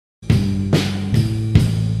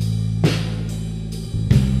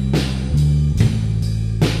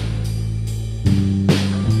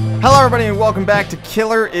Hello everybody and welcome back to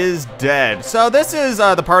Killer is Dead. So this is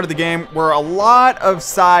the part of the game where a lot of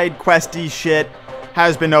side questy shit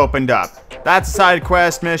has been opened up. That's a side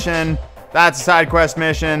quest mission. That's a side quest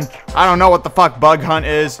mission. I don't know what the fuck bug hunt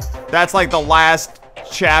is. That's like the last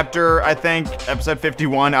chapter, I think, episode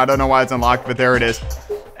 51. I don't know why it's unlocked, but there it is.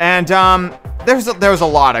 And there's a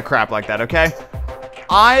lot of crap like that, okay?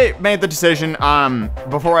 I made the decision,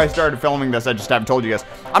 before I started filming this, I just haven't told you guys,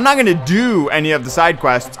 I'm not gonna do any of the side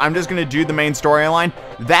quests, I'm just gonna do the main storyline.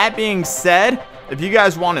 That being said, if you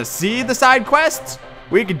guys wanna see the side quests,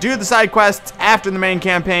 we could do the side quests after the main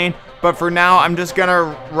campaign, but for now, I'm just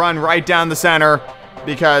gonna run right down the center,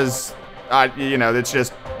 because, you know, it's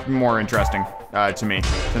just more interesting, to me,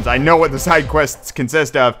 since I know what the side quests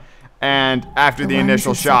consist of, and after the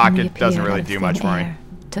initial shock, it doesn't really do much for me.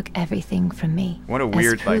 Took everything from me. What a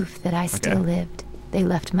weird, as proof that I still lived. They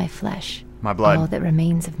left my flesh. My blood. All that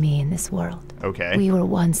remains of me in this world. Okay. We were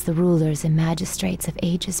once the rulers and magistrates of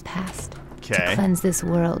ages past. Okay. To cleanse this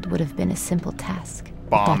world would have been a simple task.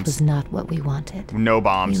 Bombs. But that was not what we wanted. No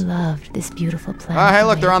bombs. We loved this beautiful planet. Oh, hey,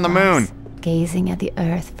 look, they're on the moon. Gazing at the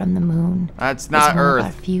Earth from the moon. That's not Earth. One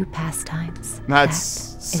of our few pastimes. That's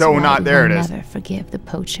so not. There it is. Never forgive the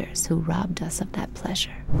poachers who robbed us of that pleasure.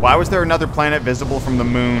 Why was there another planet visible from the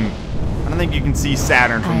moon? I don't think you can see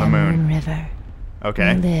Saturn from the moon. Moon River.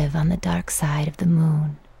 Okay. We live on the dark side of the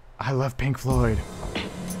moon. I love Pink Floyd.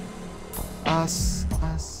 Us,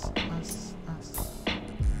 us, us,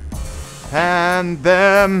 us. And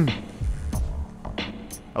them.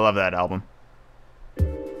 I love that album.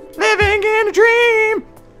 Living in a dream.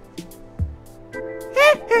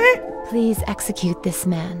 Please execute this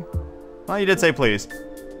man. Well, you did say please.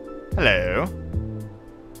 Hello.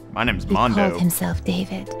 My name's Mondo. He called himself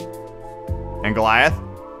David. And Goliath?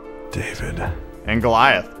 David. And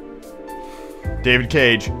Goliath. David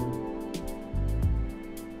Cage.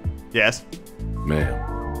 Yes?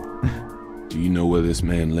 Ma'am, do you know where this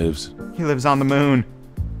man lives? He lives on the moon.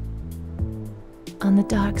 On the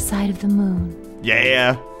dark side of the moon.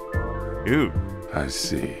 Yeah. Ooh. I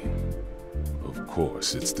see. Of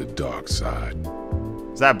course, it's the dark side.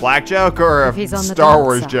 Is that a black joke or a He's on the Star dark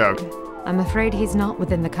Wars side. joke? I'm afraid he's not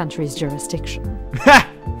within the country's jurisdiction. Ha!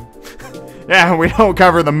 Yeah, we don't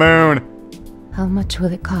cover the moon. How much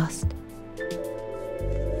will it cost?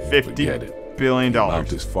 Forget billion it. The amount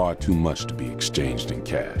dollars. is far too much to be exchanged in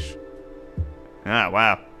cash. Ah,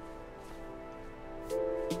 wow.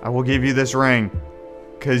 I will give you this ring.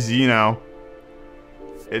 Cause, you know,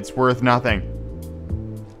 it's worth nothing.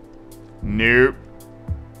 Nope.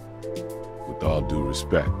 With all due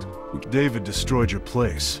respect, David destroyed your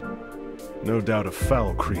place. No doubt a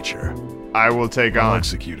foul creature. I will take I'll on.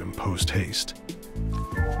 execute him post-haste.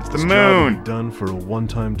 It's the This job will be moon. done for a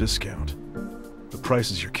one-time discount. The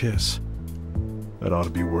price is your kiss. That ought to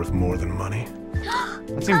be worth more than money.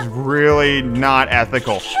 That seems really not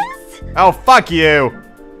ethical. Oh, fuck you.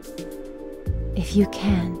 If you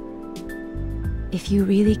can. If you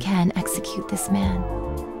really can execute this man.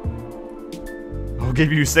 I'll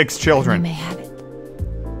give you 6 You children. may have it.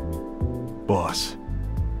 Boss,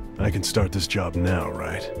 I can start this job now,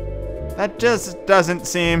 right? That just doesn't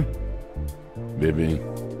seem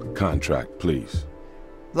Vivian, contract, please.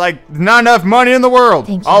 like not enough money in the world.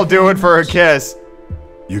 Thank you I'll do very it for a much. kiss.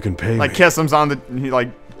 You can pay Like me kiss him's on the like.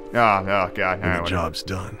 Oh god. All when right, the whatever. job's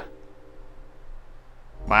done.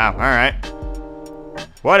 Wow. All right.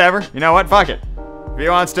 Whatever. You know what? Fuck it. If he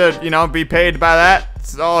wants to, you know, be paid by that,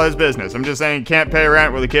 it's all his business. I'm just saying, you can't pay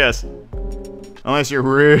rent with a kiss, unless you're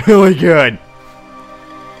really good.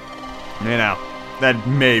 You know, that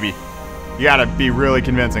maybe. You gotta be really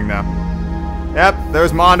convincing, though. Yep,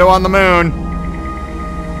 there's Mondo on the moon.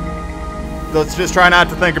 Let's just try not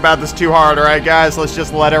to think about this too hard, alright, guys? Let's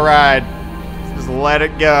just let it ride. Just let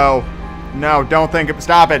it go. No, don't think of.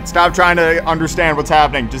 Stop it. Stop trying to understand what's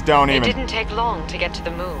happening. Just don't It even. didn't take long to get to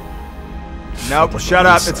the moon. Nope, But shut the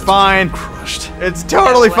up. insides It's fine. are crushed. It's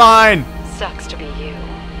totally Well, fine. Sucks to be you.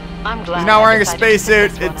 I'm glad He's not I wearing a decided to pick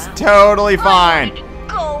spacesuit. this one It's up. totally fine.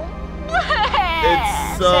 Go.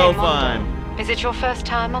 It's so Say, Mondo, fun. Is it your first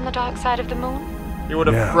time on the dark side of the moon? He would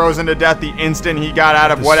have Yeah. frozen to death the instant he got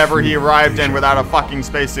out of This whatever he feeling arrived deja in without a vu. fucking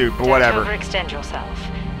spacesuit, but whatever. Don't overextend yourself.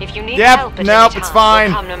 If you need Yep, help at nope, any it's time, fine.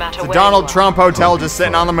 we'll come no matter It's a where Donald you are. Trump hotel I'll be just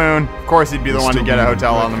sitting fine. on the moon. Of course he'd be the We'll one to still get a be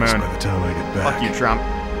hotel on the breakfast moon. By the time I get back. Fuck you, Trump.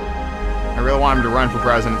 I really want him to run for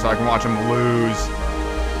president so I can watch him lose.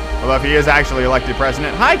 Although if he is actually elected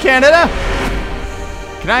president. Hi, Canada!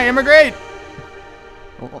 Can I immigrate?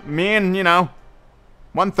 Well, me and, you know,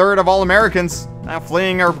 1/3 of all Americans now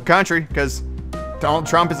fleeing our country because Donald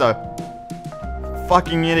Trump is a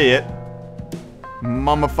fucking idiot.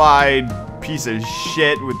 Mummified piece of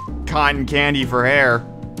shit with cotton candy for hair.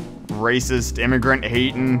 Racist, immigrant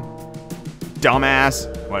hating, dumbass,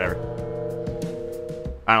 whatever.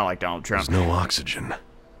 I don't like Donald Trump. There's no oxygen.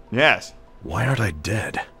 Yes. Why aren't I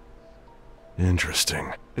dead?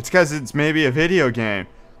 Interesting. It's because it's maybe a video game.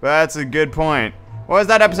 But that's a good point. What was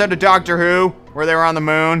that episode of Doctor Who where they were on the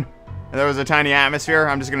moon and there was a tiny atmosphere?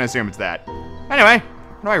 I'm just gonna assume it's that. Anyway,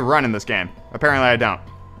 how do I run in this game? Apparently I don't.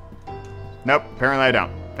 Nope, apparently I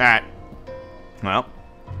don't. Alright. Well.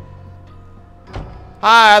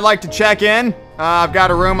 Hi, I'd like to check in. I've got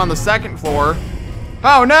a room on the 2nd floor.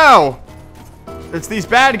 Oh no! It's these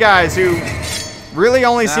bad guys who really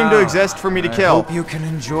only seem to exist for me to kill. I hope you can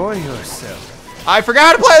enjoy yourself. I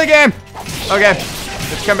forgot to play the game! Okay,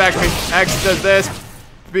 let's come back to me. X does this.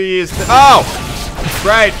 B is... Oh!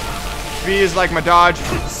 Right. B is like my dodge.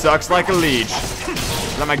 Sucks like a leech.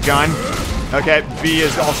 Is that my gun? Okay, B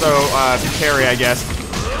is also carry, I guess.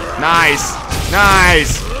 Nice.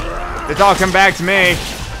 Nice! It's all come back to me.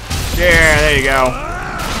 Yeah, there you go.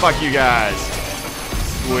 Fuck you guys.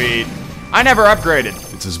 Sweet. I never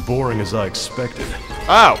upgraded. It's as boring as I expected.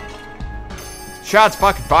 Oh. Shots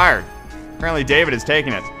fucking fired. Apparently David is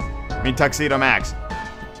taking it. I mean Tuxedo Max.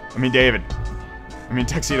 I mean David. I mean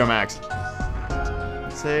Tuxedo Max.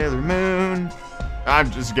 Sailor Moon. I'm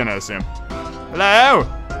just gonna assume. Hello?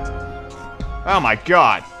 Oh my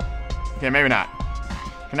god. Okay, maybe not.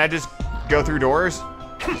 Can I just go through doors?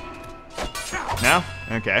 No?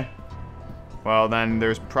 Okay. Well, then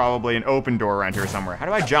there's probably an open door around here somewhere. How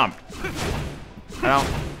do I jump? I don't...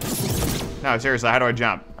 No, seriously, how do I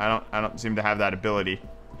jump? I don't seem to have that ability.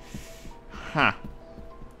 Huh.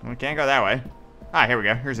 We can't go that way. Ah, here we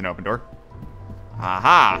go. Here's an open door.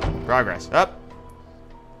 Aha! Progress. Up.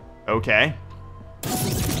 Okay.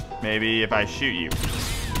 Maybe if I shoot you.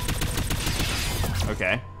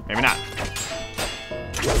 Okay. Maybe not.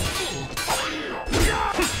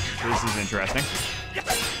 This is interesting.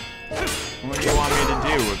 What do you want me to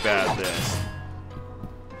do about this?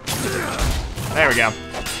 There we go.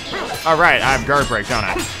 Alright, I have guard break, don't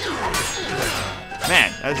I?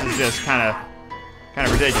 Man, this is just kind of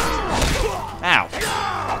ridiculous. Ow.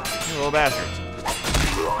 You little bastards.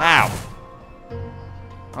 Ow.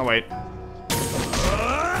 Oh, wait.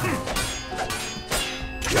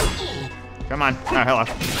 Come on. Oh, hello.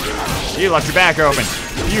 You left your back open.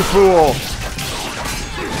 You fool.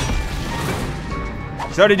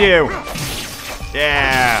 So did you.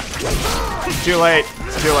 Yeah. It's too late.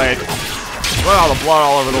 It's too late. Look at all the blood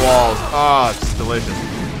all over the walls. Oh, it's delicious.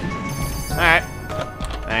 Alright.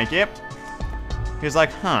 Thank you. He's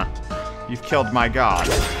like, huh. You've killed my god.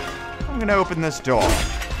 I'm gonna open this door.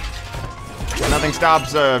 Nothing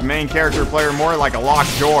stops a main character player more like a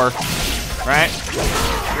locked door. Right?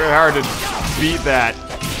 It's really hard to beat that.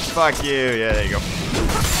 Fuck you. Yeah, there you go.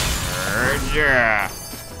 Yeah.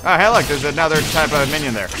 Oh, hey, look, there's another type of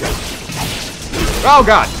minion there. Oh,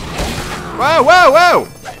 God. Whoa, whoa, whoa.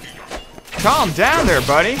 Calm down there,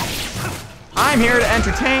 buddy. I'm here to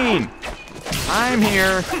entertain. I'm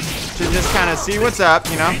here to just kind of see what's up,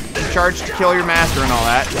 you know? Charged to kill your master and all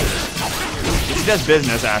that. It's just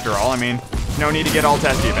business, after all. I mean, no need to get all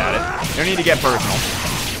testy about it. No need to get personal.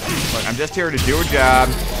 Look, I'm just here to do a job,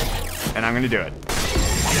 and I'm going to do it.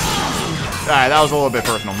 Alright, that was a little bit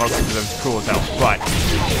personal, mostly because it was cool as hell. But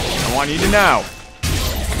I want you to know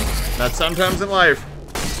that sometimes in life,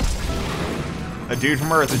 a dude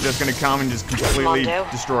from Earth is just gonna come and just completely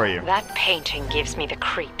destroy you. That painting gives me the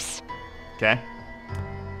creeps. Okay.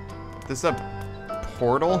 This is a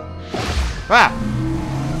portal? Ah!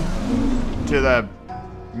 To the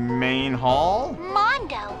main hall?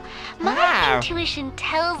 Mondo, my intuition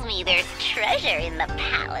tells me there's treasure in the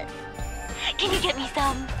palace. Can you get me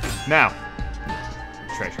some? No.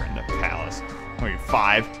 Treasure in the palace. What are you,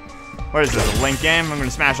 5? What is this, a Link game? I'm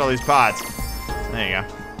gonna smash all these pots. There you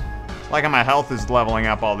go. Like how my health is leveling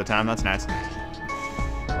up all the time. That's nice.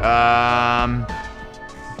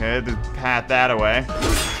 Okay, pat that away.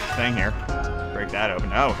 Thing here. Break that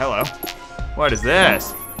open. Oh, hello. What is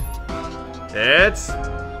this? It's...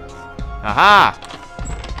 Aha!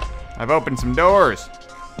 I've opened some doors.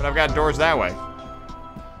 But I've got doors that way.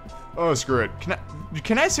 Oh, screw it.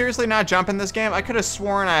 Can I seriously not jump in this game? I could have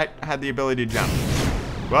sworn I had the ability to jump.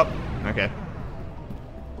 Well, okay.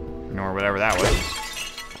 Ignore whatever that was.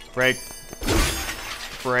 Break.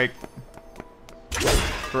 Break.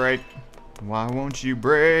 Break. Why won't you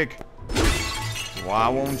break? Why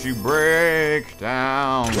won't you break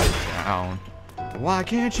down, down? Why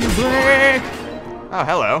can't you break? Oh,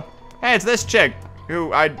 hello. Hey, it's this chick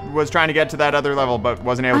who I was trying to get to that other level but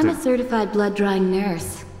wasn't able to. I'm a certified blood-drawing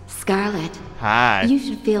nurse, Scarlet. Hi. You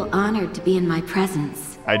should feel honored to be in my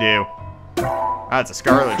presence. I do. That's a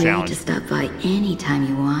Scarlet Feel free challenge. to stop by anytime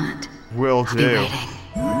you want. Will I'll be do. waiting.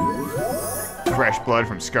 Fresh blood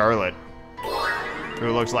from Scarlet,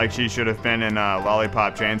 who looks like she should have been in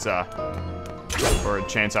Lollipop Chainsaw. Or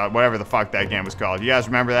Chainsaw, whatever the fuck that game was called. You guys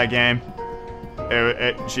remember that game?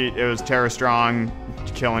 It was Tara Strong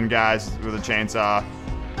killing guys with a chainsaw,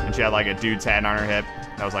 and she had like a dude's hat on her hip.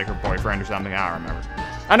 That was like her boyfriend or something. I don't remember.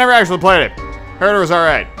 I never actually played it. Heard it was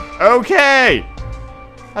alright. Okay.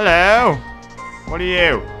 Hello. What are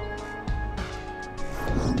you?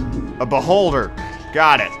 A beholder.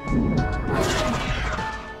 Got it.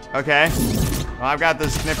 Okay. Well, I've got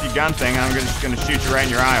this nifty gun thing. I'm just gonna shoot you right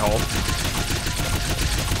in your eye hole.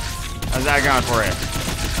 How's that going for you?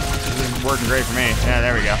 This is working great for me. Yeah,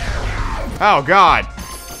 there we go. Oh, God.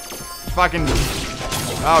 Fucking...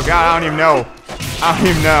 Oh, God, I don't even know. I don't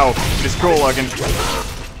even know. It's cool looking.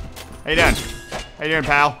 How you doing? How you doing,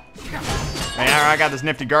 pal? Hey, I got this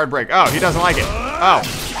nifty guard break. Oh, he doesn't like it. Oh.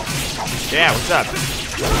 Yeah, what's up?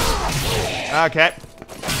 Okay.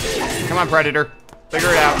 Come on, Predator. Figure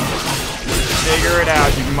it out. Figure it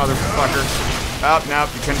out, you motherfucker. Oh, no,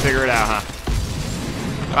 you couldn't figure it out, huh?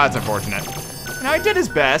 Oh, that's unfortunate. No, he did his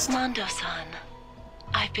best. Mondo-san,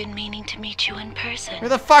 I've been meaning to meet you in person. Who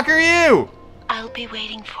the fuck are you? I'll be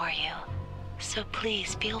waiting for you, so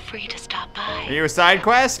please feel free to stop by. Are you a side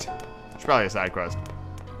quest? It's probably a side quest.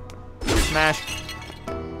 Smash.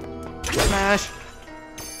 Smash.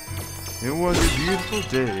 It was a beautiful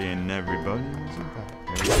day and everybody was about.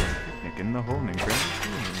 There was a picnic in the hole and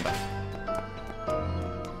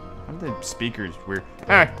How the speakers weird.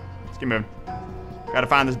 Alright, let's get moving. Gotta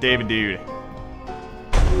find this David dude.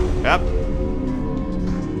 Yep.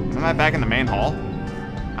 Am I back in the main hall?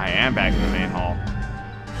 I am back in the main hall.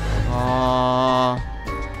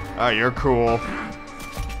 Oh, you're cool.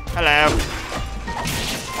 Hello.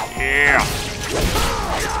 Yeah.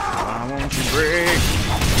 Why won't you break?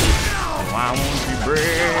 Why won't you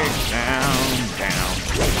break down, down?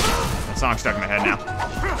 That song's stuck in my head now.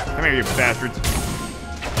 Come here, you bastards.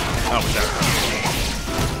 Oh, what's that?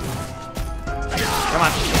 Come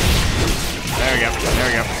on. There we go. There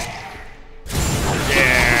we go.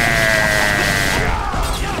 Yeah.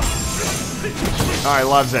 Oh, he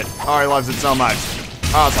loves it. Oh, he loves it so much.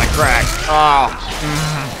 Oh, it's like crack. Oh.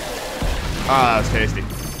 Oh, that was tasty.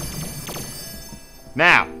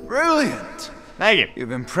 Now. Brilliant. Thank you.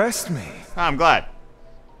 You've impressed me. Oh, I'm glad.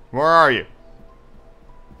 Where are you?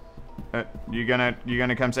 You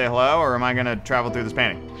gonna come say hello, or am I gonna travel through this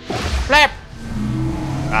painting? Flap!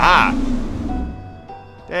 Aha!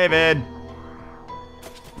 David!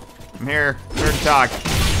 I'm here to talk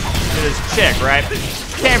to this chick, right?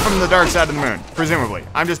 Came from the dark side of the moon, presumably.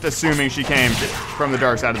 I'm just assuming she came from the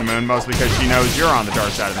dark side of the moon, mostly because she knows you're on the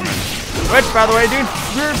dark side of the moon. Which, by the way, dude,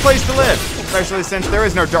 weird place to live. Especially since there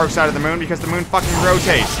is no dark side of the moon because the moon fucking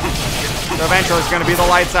rotates. So eventually it's gonna be the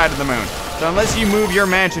light side of the moon. So unless you move your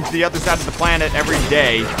mansion to the other side of the planet every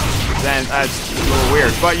day, then that's a little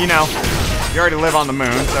weird. But you know, you already live on the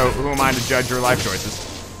moon, so who am I to judge your life choices?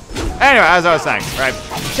 Anyway, as I was saying, right?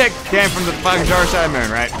 Chick came from the fucking dark side of the moon,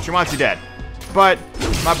 right? She wants you dead. But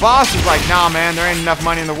my boss is like, nah, man, there ain't enough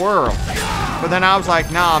money in the world. But then I was like,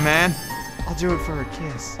 nah, man, I'll do it for a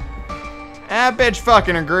kiss. And that bitch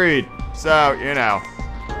fucking agreed. So, you know,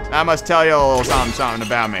 that must tell you a little something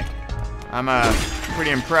about me. I'm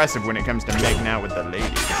pretty impressive when it comes to making out with the ladies.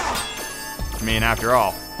 I mean, after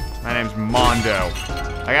all, my name's Mondo.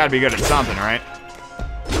 I gotta be good at something, right?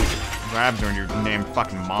 What happens when you're named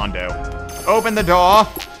fucking Mondo? Open the door!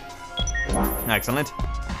 Excellent.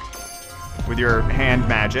 With your hand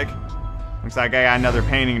magic. Looks like I got another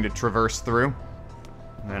painting to traverse through.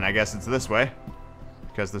 And I guess it's this way.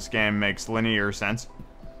 Because this game makes linear sense.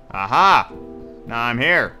 Aha! Now I'm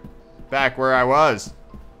here. Back where I was.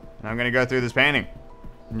 And I'm gonna go through this painting.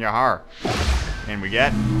 Yahar. And we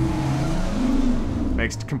get...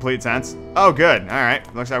 Makes complete sense. Oh, good.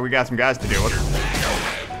 Alright. Looks like we got some guys to deal with.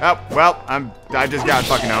 Oh, well, I just got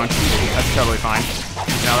fucking owned. That's totally fine.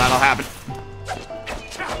 You know, that'll happen.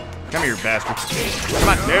 Come here, bastard. Come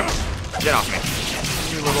on, dude. Get off me.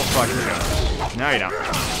 You little fucking goat. No, you don't.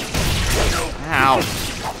 Ow.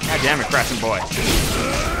 God damn it, Crescent Boy.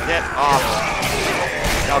 Get off.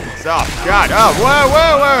 Help yourself. God. Oh, whoa,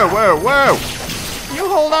 whoa, whoa, whoa, whoa. You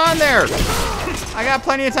hold on there. I got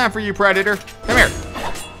plenty of time for you, Predator. Come here.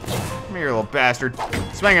 Come here, little bastard.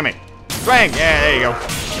 Swing at me. Swing. Yeah, there you go.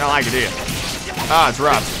 You don't like it, do you? Oh, it's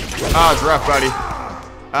rough. Oh, it's rough, buddy.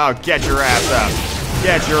 Oh, get your ass up.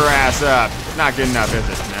 Get your ass up. It's not good enough, is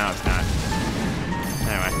it? No, it's not.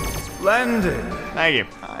 Anyway. Splendid. Thank you.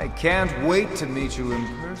 I can't wait to meet you in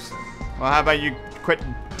person. Well, how about you quit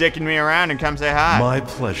dicking me around and come say hi? My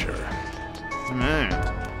pleasure.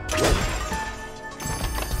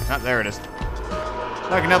 Oh, there it is.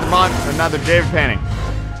 Look, another David painting.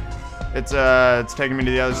 It's taking me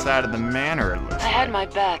to the other side of the manor, it looks I had my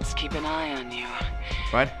bats keep an eye on you.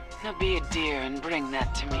 What? Now be a dear and bring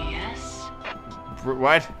that to me, yes?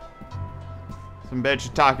 What? Some bitch is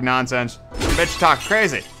talking nonsense. Some bitch is talking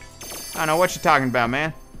crazy. I don't know what you're talking about,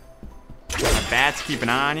 man. My bats keep an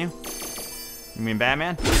eye on you? You mean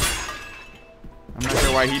Batman? I'm not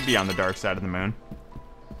sure why he'd be on the dark side of the moon.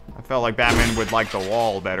 I felt like Batman would like the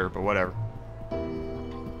wall better, but whatever.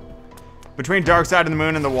 Between Dark Side of the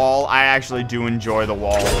Moon and the Wall, I actually do enjoy the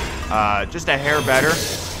Wall just a hair better.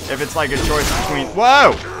 If it's like a choice between...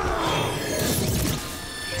 Whoa!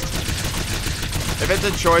 If it's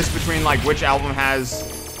a choice between like which album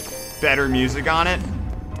has better music on it,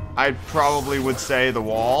 I probably would say the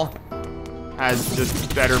Wall has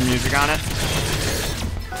just better music on it.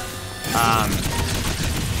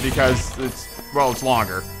 Because it's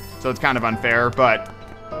longer, so it's kind of unfair, but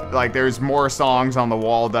like there's more songs on the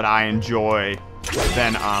Wall that I enjoy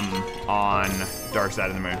than on Dark Side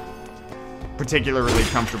of the Moon. Particularly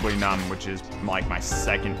Comfortably Numb, which is like my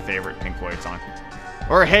second favorite Pink Floyd song.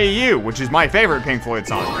 Or Hey You, which is my favorite Pink Floyd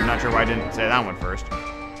song. I'm not sure why I didn't say that one first,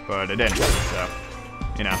 but I didn't, so,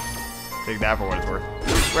 you know, take that for what it's worth.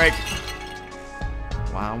 Break.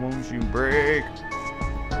 Why won't you break?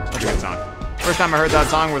 That's a good song. First time I heard that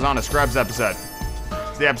song was on a Scrubs episode.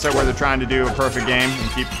 It's the episode where they're trying to do a perfect game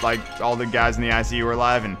and keep like all the guys in the ICU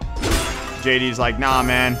alive, and JD's like, nah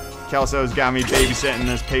man, Kelso's got me babysitting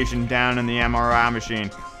this patient down in the MRI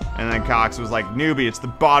machine. And then Cox was like, newbie, it's the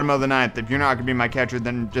bottom of the ninth. If you're not gonna be my catcher,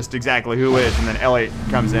 then just exactly who is? And then Elliot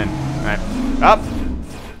comes in. Alright. Up.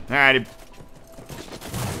 Alrighty.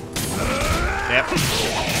 Yep.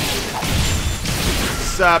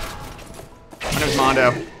 What's up? My name's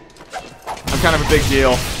Mondo. I'm kind of a big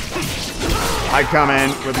deal. I come in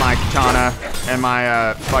with my katana and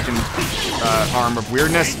my fucking arm of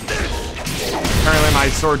weirdness. Currently my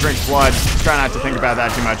sword drinks blood. Try not to think about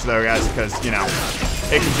that too much though, guys, because, you know,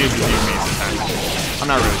 it confuses you and me sometimes. I'm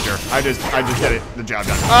not really sure. I just get the job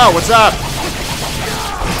done. Oh, what's up?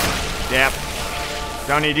 Yep.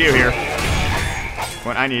 Don't need you here.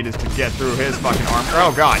 What I need is to get through his fucking arm.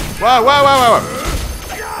 Oh god. Whoa, whoa, whoa, whoa, whoa.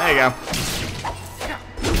 There you go.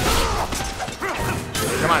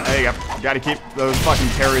 Come on, there you go. You gotta keep those fucking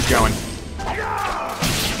carries going.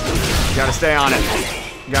 You gotta stay on it.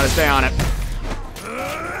 You gotta stay on it.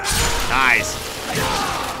 Nice.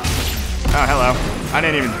 Oh, hello. I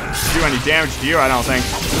didn't even do any damage to you, I don't think.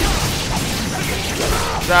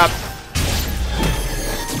 What's up?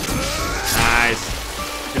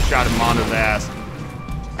 Nice. Good shot of Mondo's ass.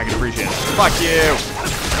 I can appreciate it. Fuck you.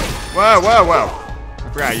 Whoa, whoa, whoa. I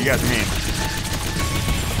forgot, you guys are mean.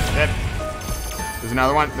 Yep. There's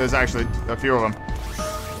another one. There's actually a few of them.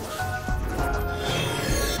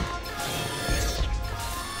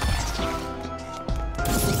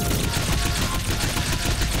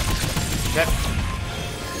 Yep.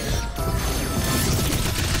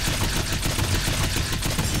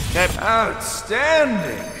 Yep.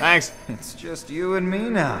 Outstanding. Thanks. It's just you and me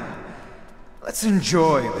now. Let's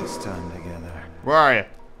enjoy this time together. Where are you?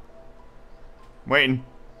 Waiting.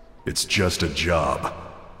 It's just a job.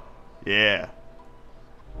 Yeah.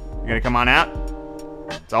 You gonna come on out?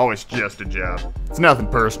 It's always just a job. It's nothing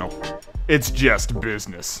personal. It's just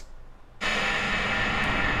business.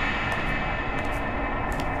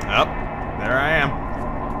 Oh, there I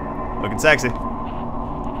am. Looking sexy.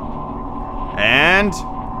 And... you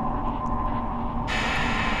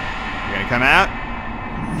gonna come out?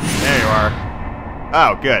 There you are.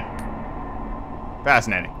 Oh, good.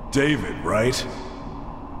 Fascinating. David, right?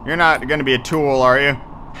 You're not gonna be a tool, are you?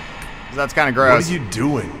 'Cause that's kind of gross. What are you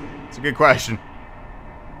doing? It's a good question.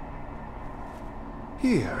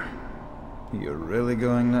 Here. You're really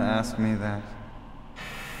going to ask me that?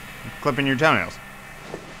 Clipping your toenails.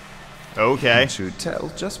 Okay. Can't you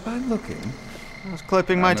tell just by looking? I was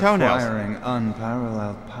clipping my toenails. Acquiring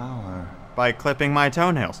unparalleled power. By clipping my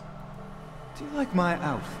toenails. Do you like my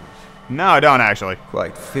outfit? No, I don't actually.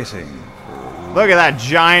 Quite fitting. Look at that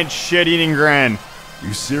giant shit-eating grin.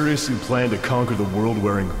 You seriously plan to conquer the world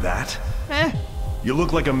wearing that? Eh. You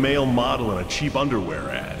look like a male model in a cheap underwear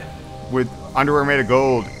ad. With underwear made of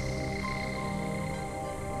gold.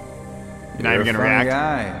 You're not even gonna react.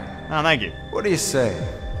 Guy. Oh, thank you. What do you say?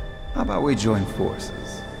 How about we join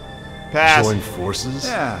forces? Pass. Join forces?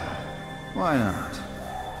 Yeah, why not?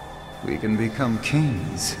 We can become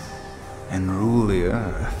kings and rule the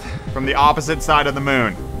earth. From the opposite side of the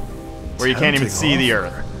moon. Where you can't even see the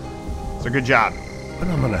Tempting earth. So good job. But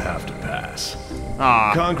I'm gonna have to pass.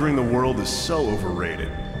 Aw. Conquering the world is so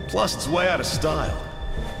overrated. Plus, it's way out of style.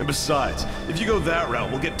 And besides, if you go that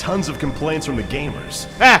route, we'll get tons of complaints from the gamers.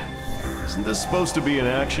 Ah! Isn't this supposed to be an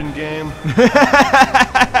action game?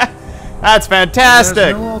 That's fantastic!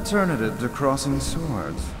 There's no alternative to crossing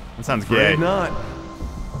swords. That sounds gay. Afraid not.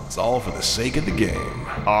 It's all for the sake of the game.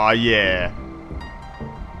 Aw, yeah.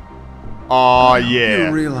 Aw, yeah.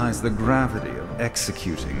 You realize the gravity of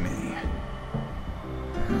executing me,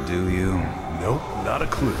 do you? Nope, not a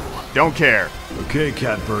clue. Don't care. Okay,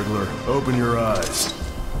 cat burglar, open your eyes.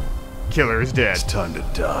 Killer is dead. It's time to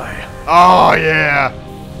die. Oh, yeah.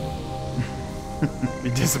 Be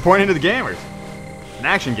disappointed to the gamers. An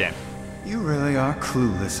action game. You really are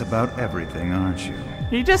clueless about everything, aren't you?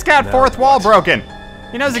 He just got fourth wall broken.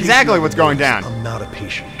 He knows exactly what's going down. I'm not a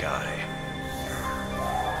patient guy.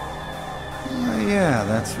 Yeah,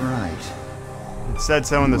 that's right. It said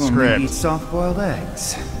so in the You only script. eat soft-boiled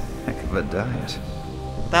eggs. Heck of a diet.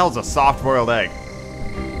 What the hell's a soft-boiled egg?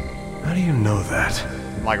 How do you know that?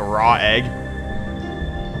 Like a raw egg?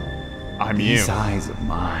 I'm you. These eyes of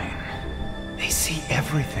mine, they see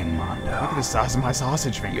everything, Mondo. Look at the size of my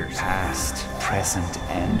sausage fingers. Past, present,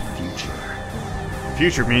 and future.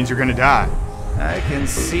 Future means you're gonna die. I can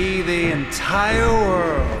see the entire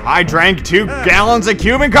world. I drank 2 gallons of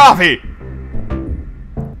Cuban coffee.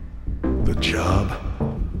 The job?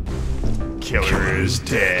 Killer is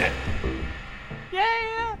dead.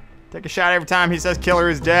 Yeah. Take a shot every time he says killer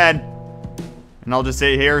is dead. And I'll just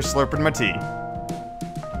sit here slurping my tea.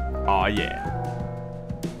 Aw, yeah.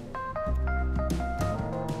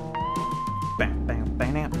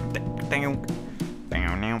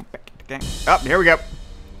 Oh, here we go.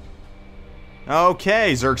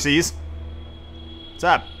 Okay, Xerxes. What's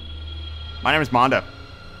up? My name is Mondo.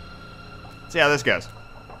 Let's see how this goes.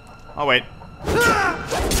 Oh, wait.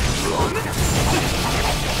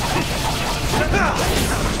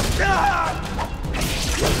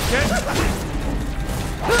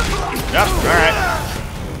 Yep, alright.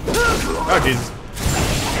 Oh, Jesus.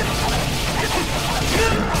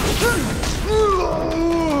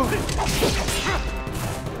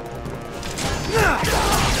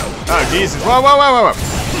 Oh, Jesus. Whoa, whoa, whoa, whoa,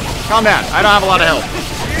 whoa. Calm down. I don't have a lot of health.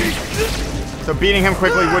 So beating him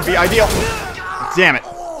quickly would be ideal. Damn it.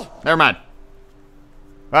 Never mind.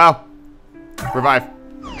 Well, revive.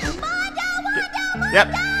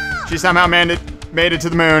 Yep. She somehow made it to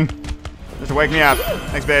the moon. Just to wake me up.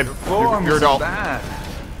 Thanks, babe. You're adult. Bad.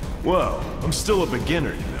 Whoa, I'm still a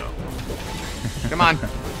beginner, you know. Come on.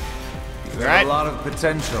 There's Alright. a lot of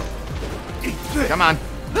potential. Come on.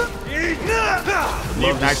 Can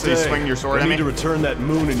you actually swing your sword I at need me? to return that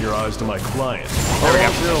moon in your eyes to my client. There we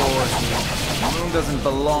go. The moon doesn't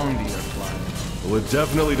belong to your client. Well, it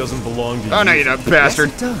definitely doesn't belong to you. Oh, no, you don't, bastard.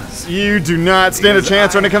 Yes, it does. You do not stand a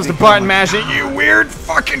chance when it comes to button mashing, you weird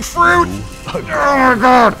fucking fruit! Oh my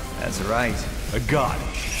god! That's right. A god.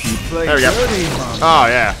 You play There we go. dirty, Mondo. Oh,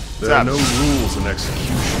 yeah. What's There are up? no rules in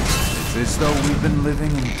execution. It's as though we've been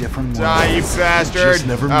living in different Die, you worlds. bastard! Just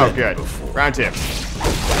never Oh, met good. before. Round 2.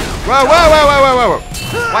 Whoa, whoa, whoa, whoa, whoa, whoa,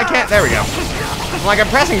 whoa! Why can't... There we go. Like, I'm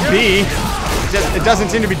pressing B. It doesn't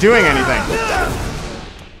seem to be doing anything.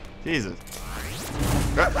 Jesus.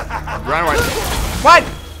 Run away. What?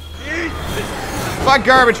 Fuck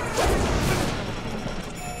garbage.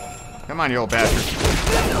 Come on, you old bastard.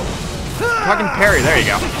 Fucking parry. There you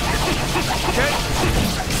go.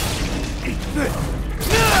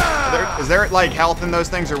 Is there like health in those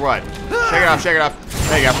things or what? Shake it off, shake it off.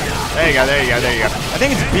 There you go. There you go, there you go, there you go. I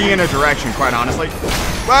think it's B in a direction, quite honestly.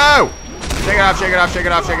 Whoa! Shake it off, shake it off, shake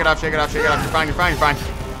it off, shake it off, shake it off, shake it off. You're fine, you're fine, you're fine.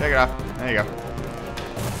 Shake it off. There you go.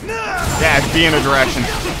 Yeah, it's B in a direction.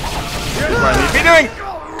 What I need to be doing.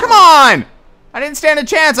 Come on! I didn't stand a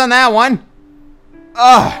chance on that one.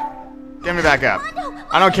 Ugh. Get me back up.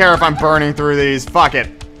 I don't care if I'm burning through these. Fuck it.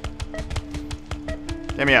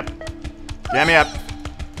 Get me up. Get me up.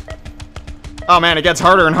 Oh man, it gets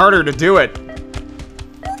harder and harder to do it.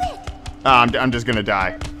 Oh, I'm just gonna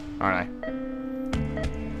die, aren't I?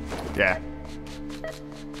 Yeah.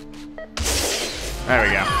 There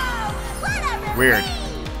we go. Weird.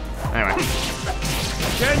 Anyway.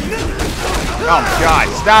 Oh my god,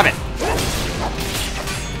 stop it!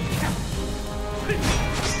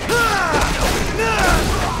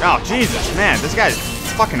 Oh, Jesus, man, this guy's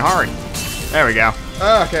fucking hard. There we go.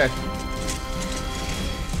 Okay.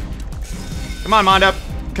 Come on, Mondo.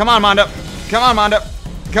 Come on, Mondo. Come on, Mondo.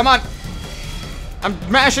 Come on. I'm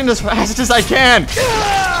mashing as fast as I can.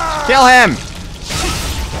 Kill him.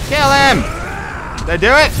 Kill him. Did I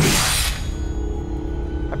do it?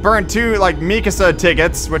 I burned 2, like, Mikasa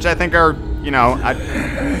tickets, which I think are, you know,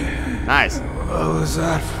 nice. What was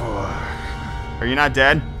that for? Are you not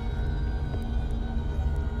dead?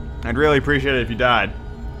 I'd really appreciate it if you died.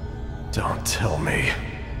 Don't tell me.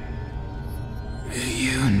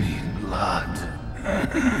 You need blood.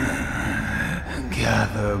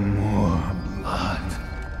 Gather more blood.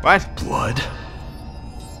 What? Blood?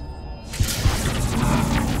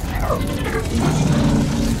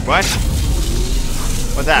 What?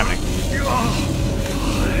 What's happening?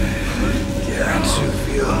 Can't you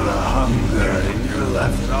feel the hunger in your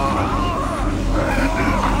left arm?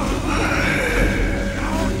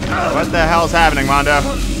 What the hell's happening, Mondo?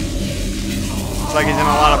 Looks like he's in a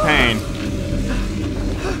lot of pain.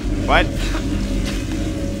 What?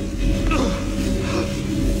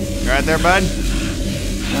 You right there, bud?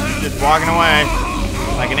 Just walking away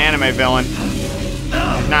like an anime villain.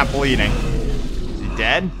 He's not bleeding. Is he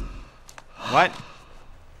dead? What?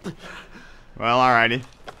 Well, alrighty.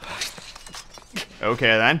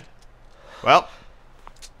 Okay then. Well.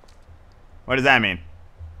 What does that mean?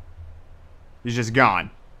 He's just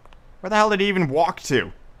gone. Where the hell did he even walk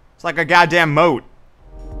to? It's like a goddamn moat.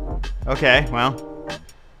 Okay, well.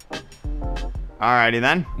 Alrighty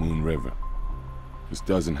then. Moon River. This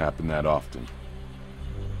doesn't happen that often.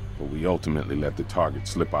 But we ultimately let the target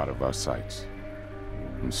slip out of our sights.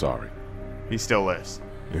 I'm sorry. He still lives.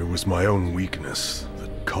 It was my own weakness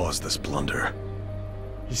that caused this blunder.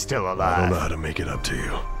 He's still alive. I don't know how to make it up to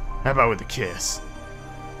you. How about with a kiss?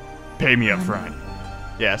 Pay me up front.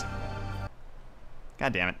 Yes.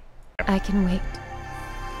 God damn it. I can wait.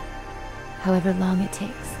 However long it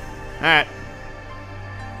takes. Alright.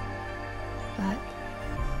 But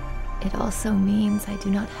it also means I do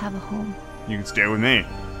not have a home. You can stay with me.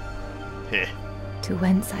 Heh. To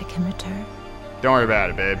whence I can return. Don't worry about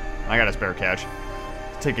it, babe. I got a spare couch.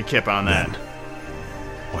 Take a kip on that. Then,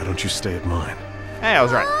 why don't you stay at mine? Hey, I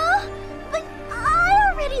was right. But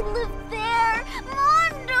I already live there.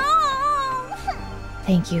 Mondo!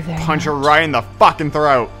 Thank you very much. Punch her right in the fucking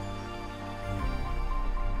throat.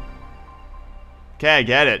 Okay, I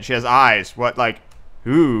get it. She has eyes. What, like,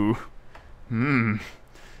 ooh.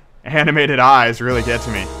 Animated eyes really get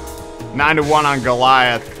to me. 9-1 on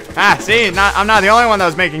Goliath. Ah, see? I'm not the only one that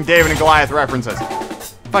was making David and Goliath references.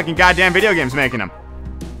 Fucking goddamn video games making them.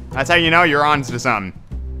 That's how you know you're on to something.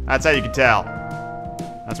 That's how you can tell.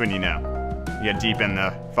 That's when you know. You get deep in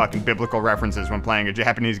the fucking biblical references when playing a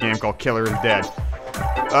Japanese game called Killer is Dead.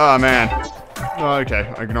 Oh, man.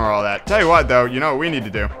 Okay, ignore all that. Tell you what, though, you know what we need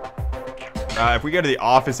to do? If we go to the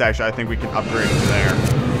office, actually, I think we can upgrade to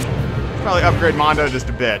there. Probably upgrade Mondo just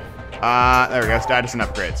a bit. There we go, status and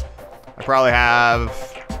upgrades. I probably have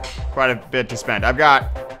quite a bit to spend. I've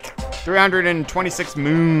got 326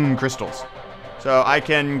 moon crystals. So I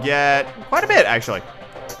can get quite a bit, actually.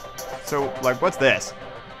 So, like, what's this?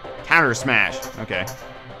 Counter smash. Okay.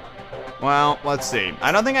 Well, let's see.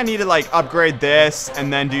 I don't think I need to, like, upgrade this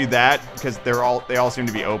and then do that, because they all seem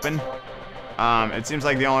to be open. It seems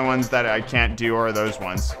like the only ones that I can't do are those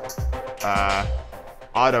ones.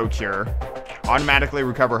 Auto cure. Automatically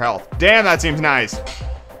recover health. Damn, that seems nice.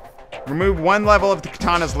 Remove one level of the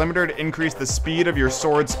katana's limiter to increase the speed of your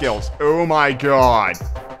sword skills. Oh my god.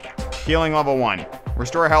 Healing level 1.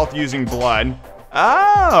 Restore health using blood.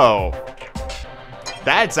 Oh!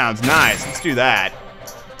 That sounds nice. Let's do that.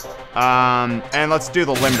 And let's do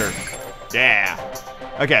the limiter. Yeah.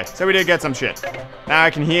 Okay, so we did get some shit. Now I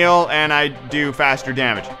can heal and I do faster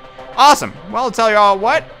damage. Awesome. Well, I'll tell you all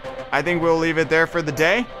what. I think we'll leave it there for the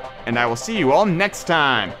day. And I will see you all next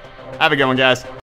time. Have a good one, guys.